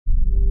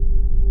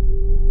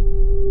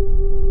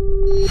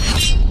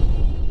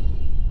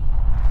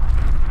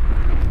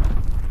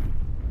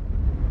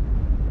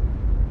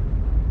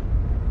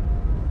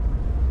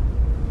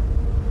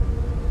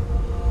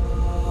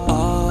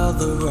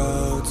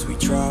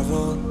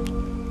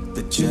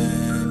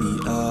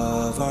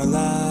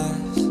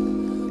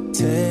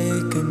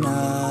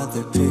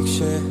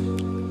picture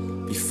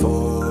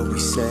before we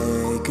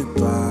say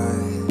goodbye.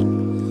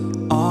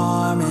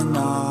 Arm in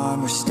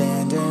arm we're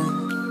standing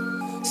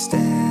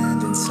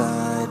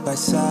side by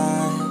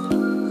side.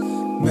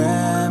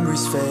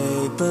 Memories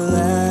fade but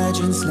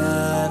legends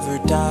never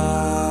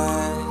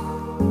die.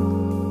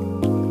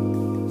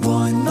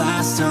 One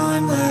last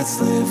time, let's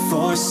live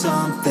for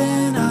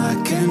something.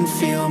 I can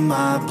feel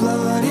my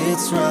blood,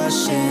 it's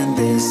rushing.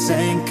 This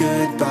ain't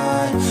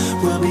goodbye,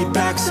 we'll be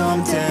back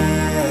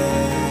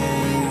someday.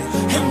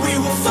 And we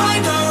will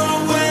find our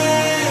own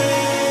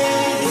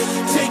way,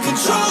 take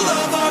control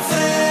of our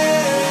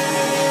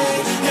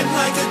fate. And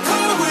like a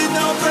car with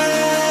no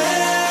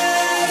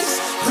brakes,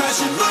 crash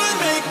and learn,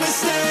 make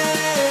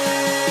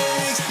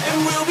mistakes. And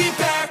we'll be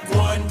back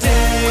one day.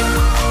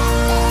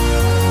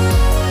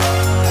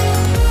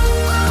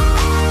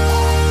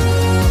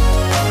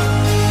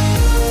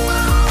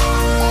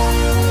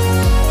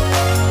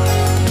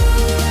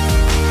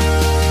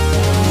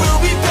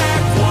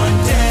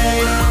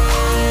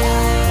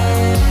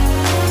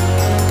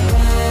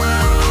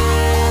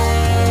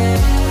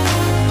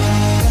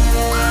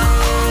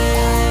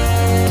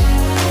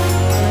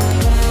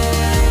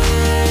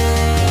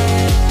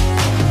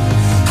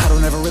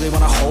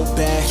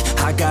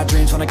 I got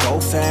dreams, wanna go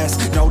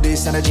fast. Know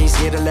this energy's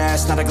here to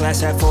last. Not a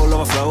glass half full,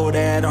 overflow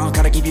that.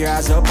 Gotta keep your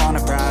eyes up on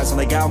the prize.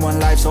 Only got one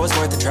life, so it's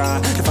worth a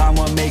try. To find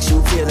what makes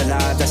you feel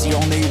alive, that's the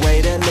only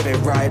way to live it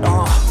right.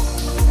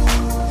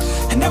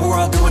 And now we're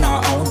all doing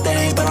our own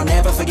thing, but I'll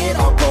never forget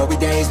our glory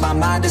days. My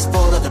mind is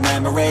full of the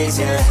memories,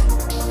 yeah.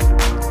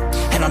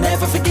 And I'll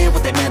never forget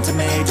what they meant to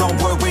me. Don't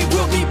worry,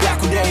 we'll be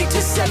back one day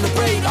to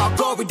celebrate our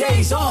glory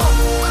days,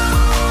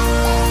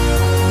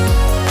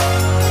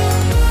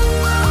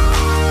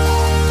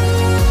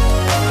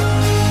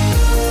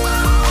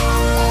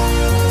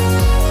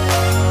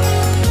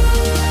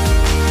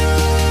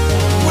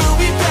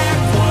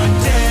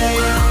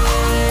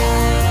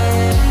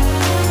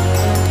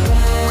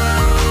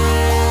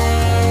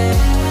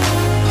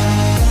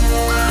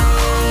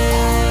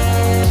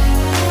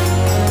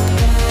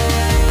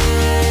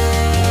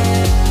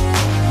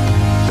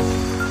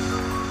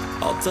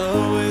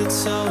 Although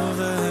it's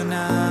over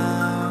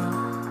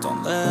now,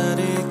 don't let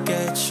it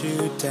get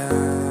you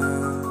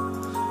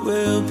down.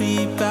 We'll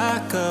be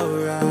back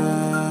around.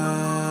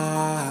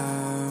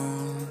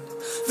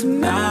 For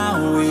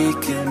now we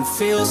can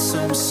feel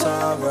some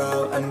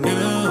sorrow. A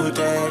new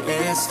day,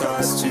 it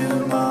starts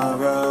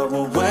tomorrow.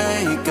 We'll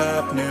wake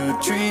up, new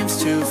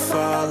dreams to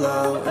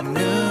follow. A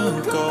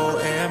new goal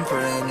and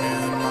brand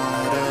new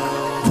motto.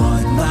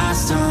 One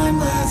last time,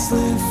 let's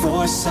live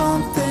for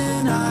something.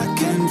 I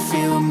can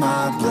feel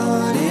my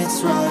blood,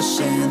 it's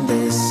rushing.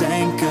 This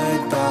ain't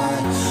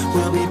goodbye,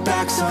 we'll be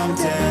back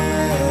someday.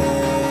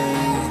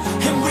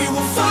 And we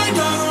will find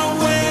our own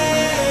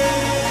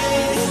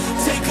way,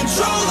 take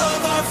control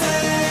of our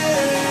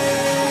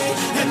fate.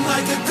 And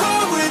like a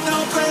car with no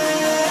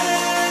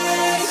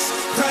brakes,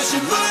 crash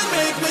and learn,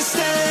 make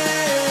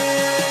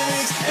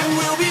mistakes. And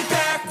we'll be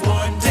back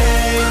one day.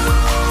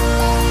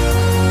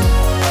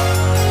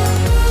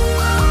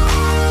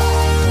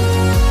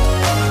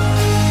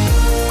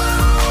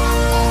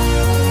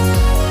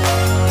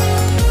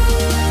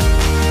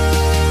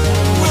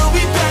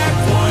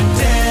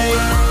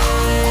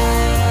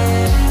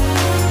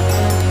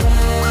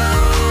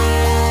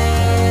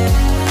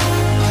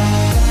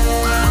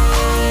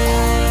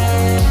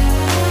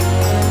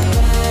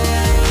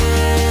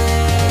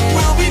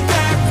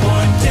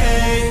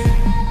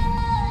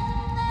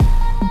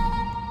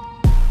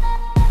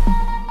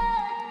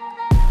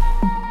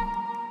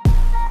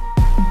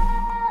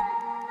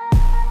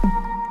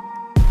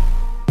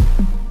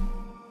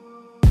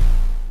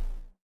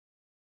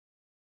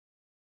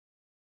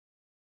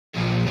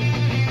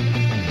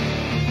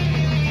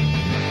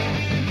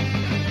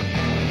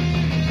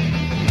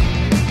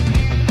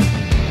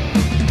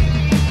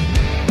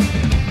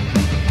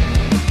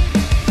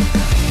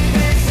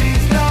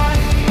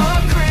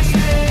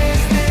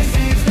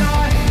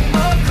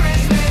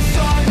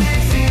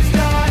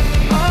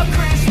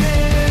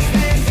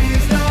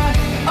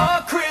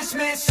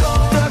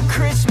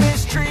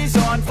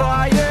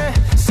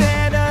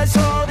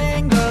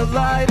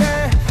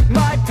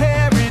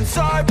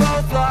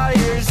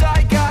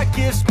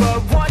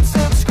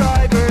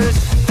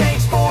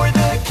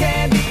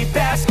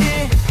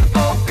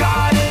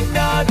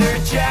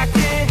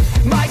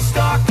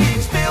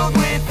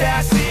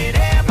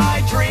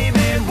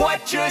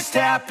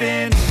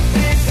 Happened.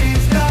 This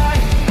is not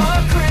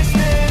a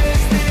Christmas.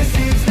 This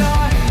is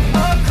not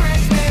a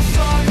Christmas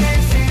song.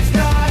 This is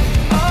not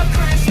a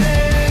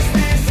Christmas.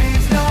 This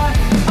is not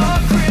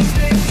a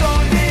Christmas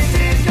song. This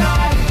is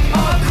not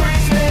a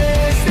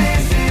Christmas.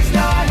 This is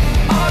not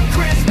a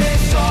Christmas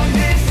song.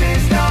 This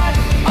is not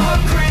a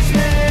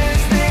Christmas.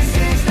 This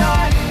is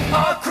not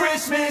a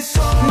Christmas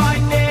song. My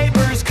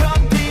neighbors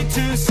compete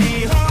to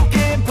see who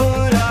can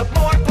put up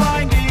more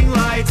blinding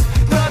lights.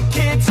 The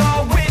kids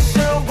all wish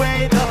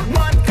away the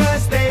month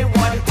 'cause they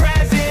want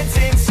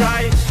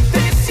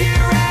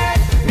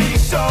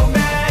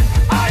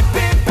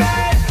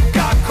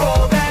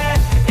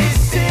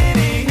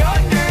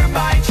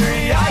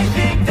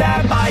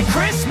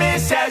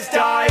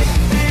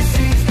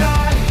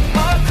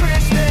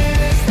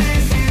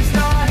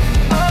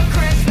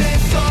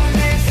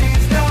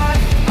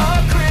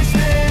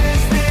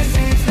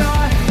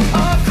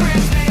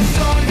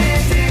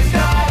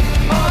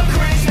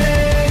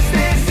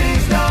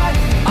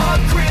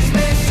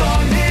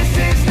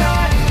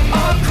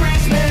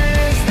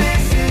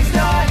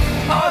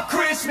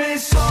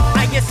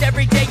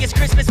every day is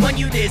Christmas when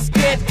you this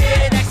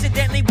gifted.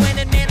 Accidentally went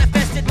and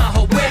manifested my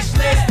whole wish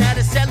list. Now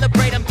to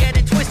celebrate, I'm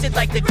getting twisted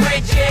like the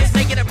Grinch is.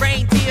 Making it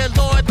rain, dear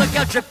Lord, look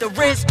how drip the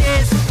wrist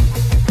is.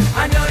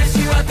 I noticed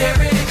you out there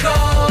in the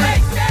cold.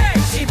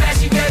 She bad,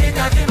 she getting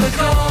nothing but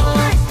gold.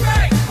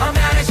 I'm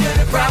mad, I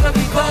should've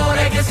probably bold.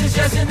 I guess it's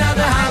just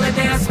another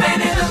holiday I'm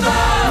spending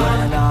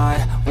alone. When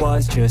I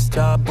was just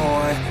a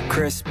boy,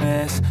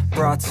 Christmas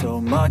brought so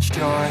much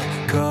joy.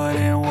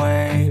 Couldn't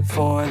wait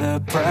for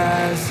the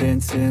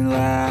presents and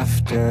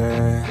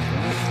laughter.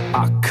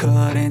 I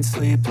couldn't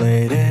sleep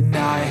late at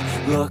night,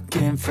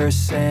 looking for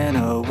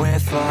Santa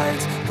with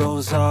lights.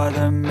 Those are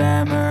the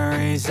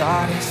memories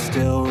I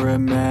still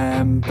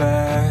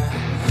remember.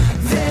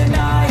 Then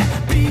I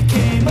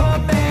became a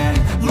man,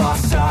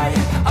 lost sight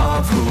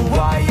of who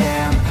I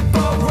am.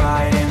 But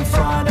right in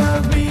front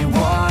of me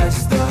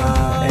was the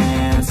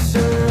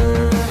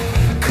answer.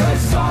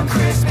 'Cause on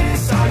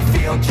Christmas I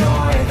feel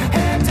joy,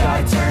 and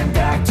I turn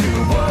back to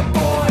a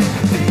boy.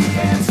 The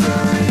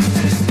answer is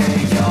to stay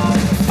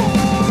young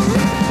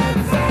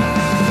forever.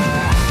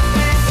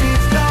 This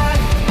is not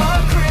a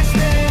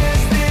Christmas,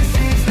 this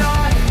is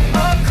not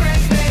a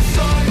Christmas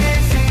song.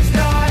 This is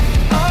not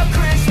a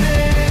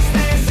Christmas,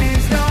 this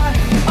is not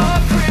a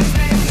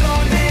Christmas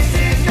song. This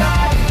is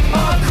not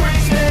a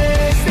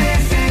Christmas,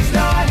 this is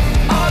not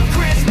a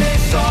Christmas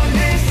song.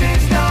 This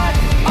is not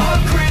a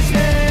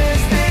Christmas,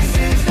 this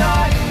is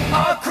not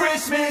a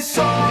Christmas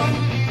song.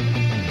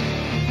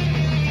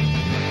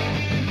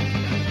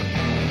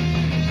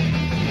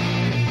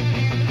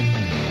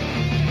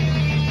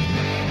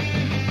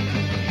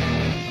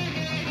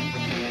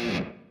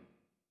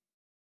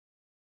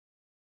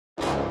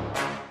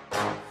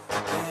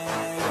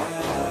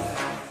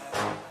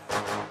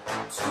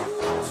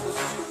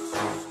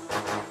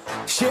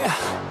 Yeah,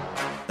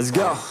 let's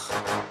go.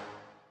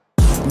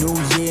 New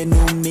year,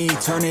 new me,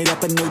 turn it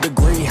up a new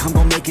degree. I'm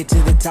gonna make it to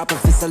the top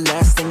if it's the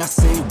last thing I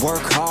see.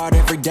 Work hard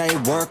every day,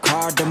 work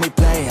hard, then we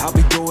play. I'll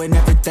be doing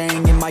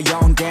everything in my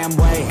own damn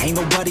way. Ain't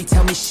nobody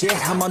tell me shit,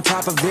 I'm on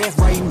top of it.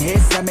 Writing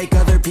hits that make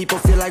other people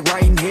feel like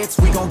writing hits.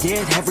 We gon'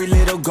 get every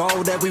little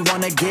goal that we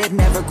wanna get.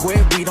 Never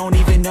quit, we don't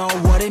even know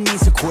what it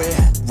means to quit.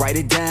 Write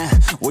it down,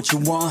 what you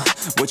want,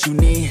 what you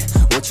need,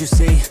 what you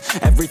see.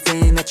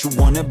 Everything that you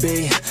wanna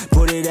be,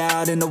 put it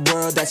out in the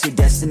world, that's your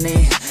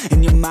destiny.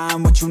 In your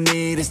mind, what you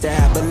need is to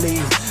have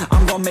believe.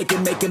 I'm gon' make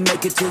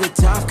it to the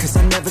top, 'cause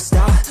I never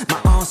stop. My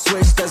own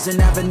switch doesn't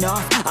have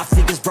enough. I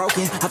think it's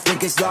broken, I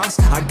think it's lost.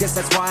 I guess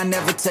that's why I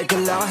never take a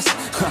loss.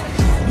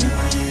 New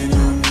year,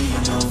 new me,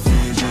 no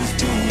fear, just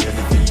be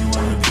everything you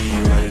wanna be.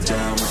 Write it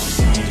down, what you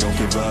see, don't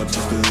give up,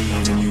 just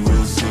believe, and you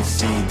will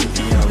succeed. Put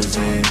the hours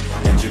in,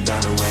 and you're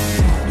bound to win.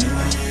 New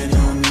year,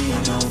 new me,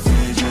 no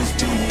fear, just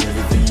be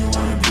everything you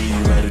wanna be.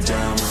 Write it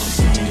down, what you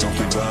see, don't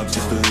give up,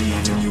 just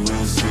believe, and you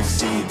will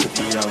succeed. Put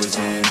the hours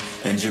in,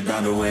 and you're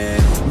bound to win.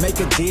 Make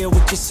a deal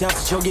with yourself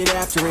that you'll get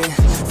after it.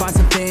 Find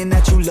something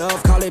that you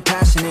love, call it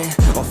passionate.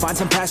 Or find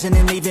some passion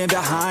in leaving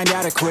behind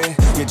adequate.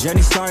 Your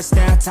journey starts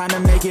now, time to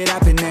make it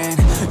happen then.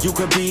 You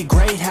could be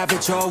great, have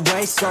it your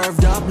way.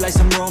 Served up like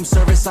some room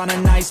service on a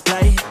nice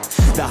plate.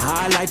 The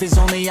high life is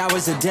only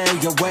hours a day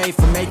away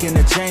from making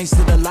a change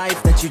to the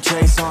life that you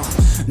chase.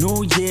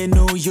 New year,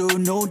 new you,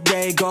 new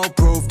day. Go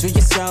prove to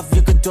yourself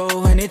you could do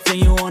anything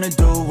you wanna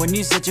do. When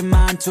you set your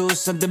mind to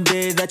something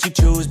big that you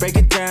choose, break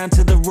it down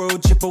to the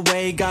root, chip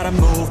away, gotta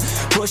move.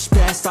 Push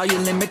past all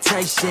your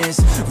limitations.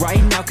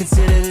 Right now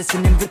consider this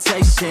an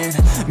invitation.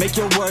 Make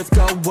your worth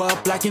go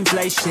up like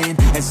inflation,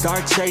 and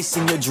start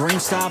chasing your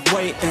dreams, stop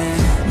waiting.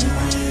 New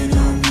year,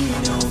 new me,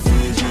 no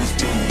fear, just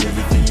be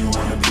everything you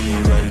wanna be.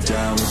 Write it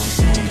down, what you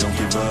see, don't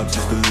give up,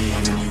 just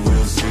believe, and you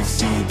will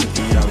succeed. Put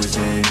the hours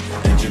in,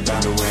 and you're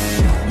bound to win.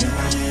 New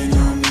year,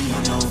 new me,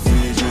 no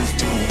fear, just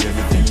be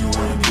everything you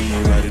wanna be.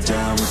 Write it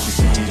down, what you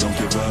see, don't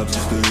give up,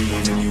 just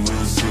believe, and you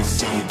will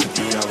succeed. Put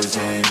the hours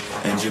in,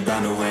 and you're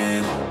bound to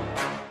win.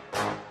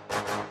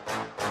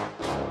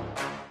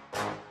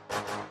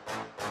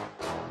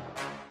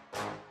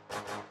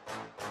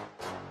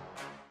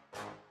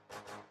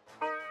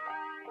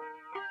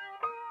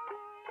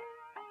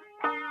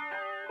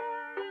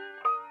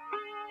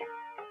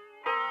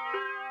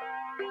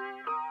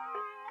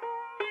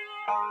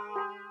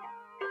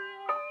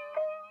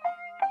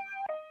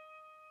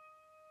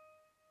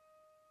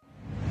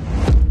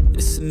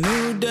 It's a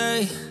new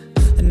day,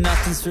 and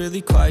nothing's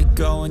really quite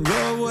going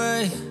your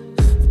way.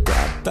 You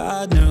got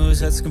bad news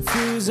that's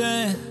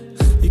confusing.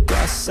 You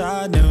got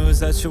sad news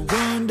that you're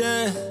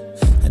wounded.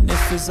 And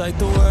if it's like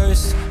the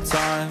worst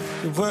time,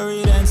 you're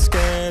worried and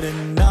scared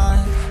and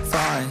not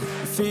fine.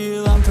 You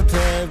feel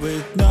unprepared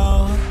with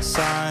no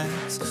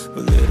signs.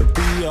 Well, it'll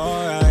be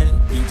alright,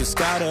 you just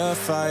gotta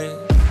fight.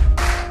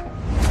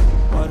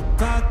 What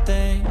about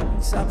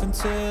things happen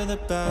to the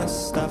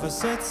best of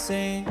us? It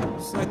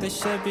seems like they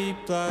should be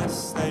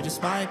blessed. They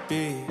just might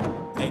be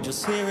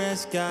angels here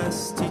as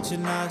guests,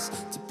 teaching us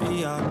to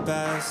be our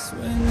best.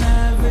 When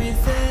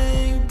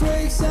everything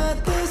breaks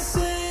at the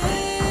seams,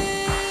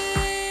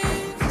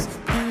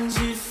 and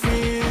you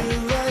feel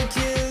like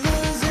you're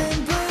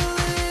losing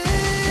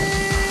belief,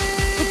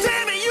 but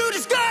damn it, you just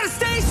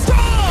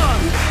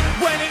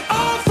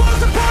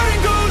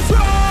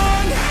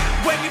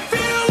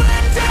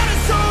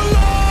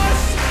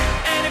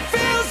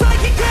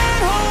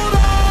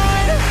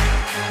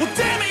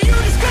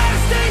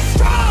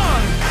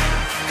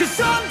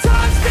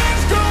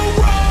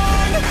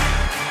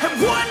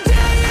And one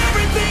day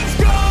everything's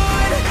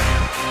gone,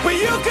 but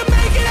you can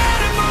make it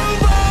out and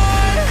move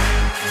on.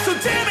 So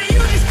damn it, you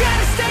just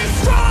gotta stay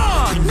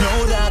strong. You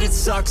know that it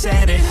sucks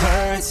and it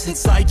hurts.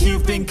 It's like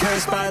you've been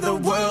cursed by the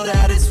world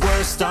at its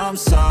worst. I'm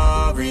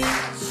sorry,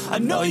 I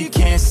know you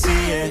can't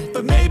see it,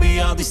 but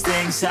maybe all these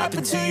things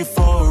happen to you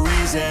for a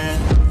reason.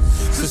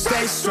 So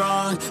stay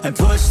strong and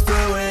push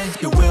through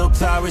it. Your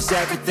willpower is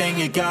everything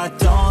you got,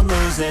 don't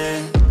lose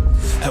it.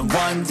 And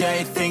one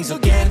day things will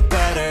get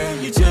better.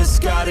 You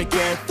just gotta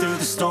get through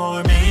the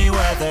stormy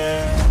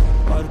weather.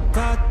 What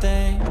about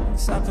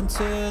things happen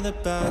to the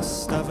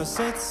best of us?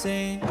 It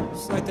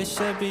seems like they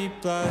should be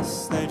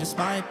blessed. They just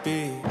might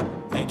be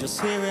angels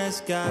here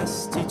as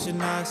guests, teaching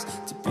us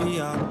to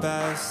be our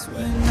best.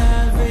 When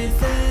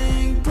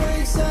everything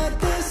breaks at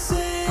the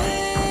seams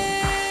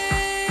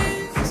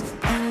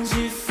and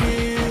you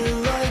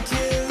feel like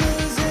you're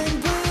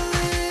losing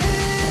belief,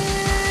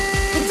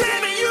 well,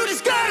 damn it, you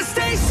just gotta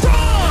stay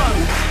strong.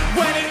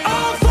 When it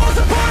all falls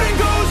apart and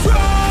goes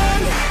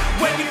wrong,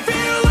 when you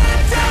feel let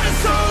down and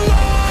so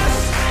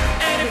lost,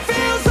 and it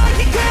feels like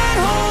you can't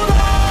hold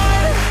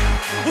on,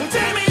 well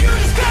damn it, you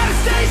just gotta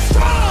stay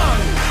strong.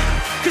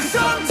 Cause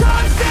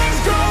sometimes things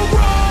go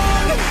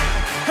wrong,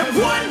 and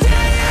one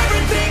day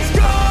everything's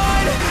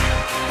gone,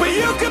 but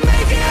you can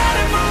make it out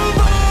and move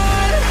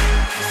on.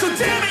 So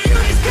damn it, you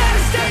just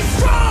gotta stay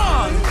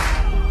strong.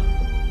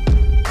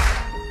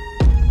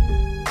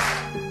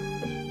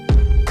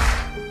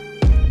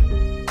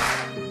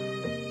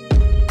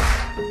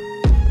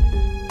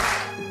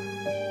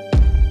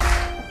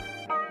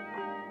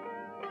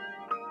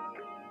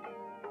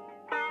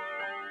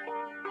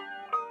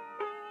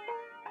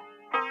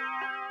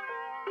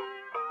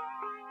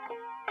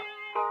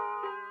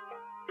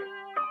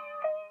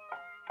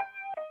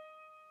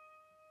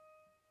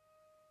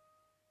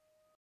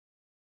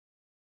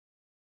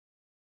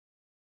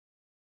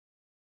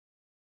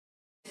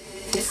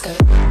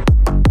 Disco.